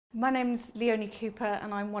My name's Leonie Cooper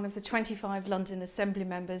and I'm one of the 25 London Assembly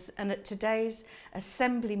members, and at today's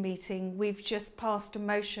Assembly meeting we've just passed a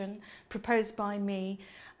motion proposed by me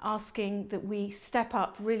asking that we step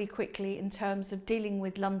up really quickly in terms of dealing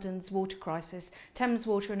with London's water crisis. Thames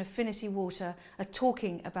Water and Affinity Water are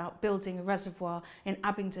talking about building a reservoir in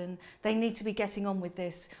Abingdon. They need to be getting on with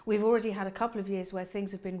this. We've already had a couple of years where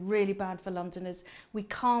things have been really bad for Londoners. We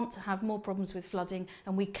can't have more problems with flooding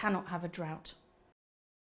and we cannot have a drought.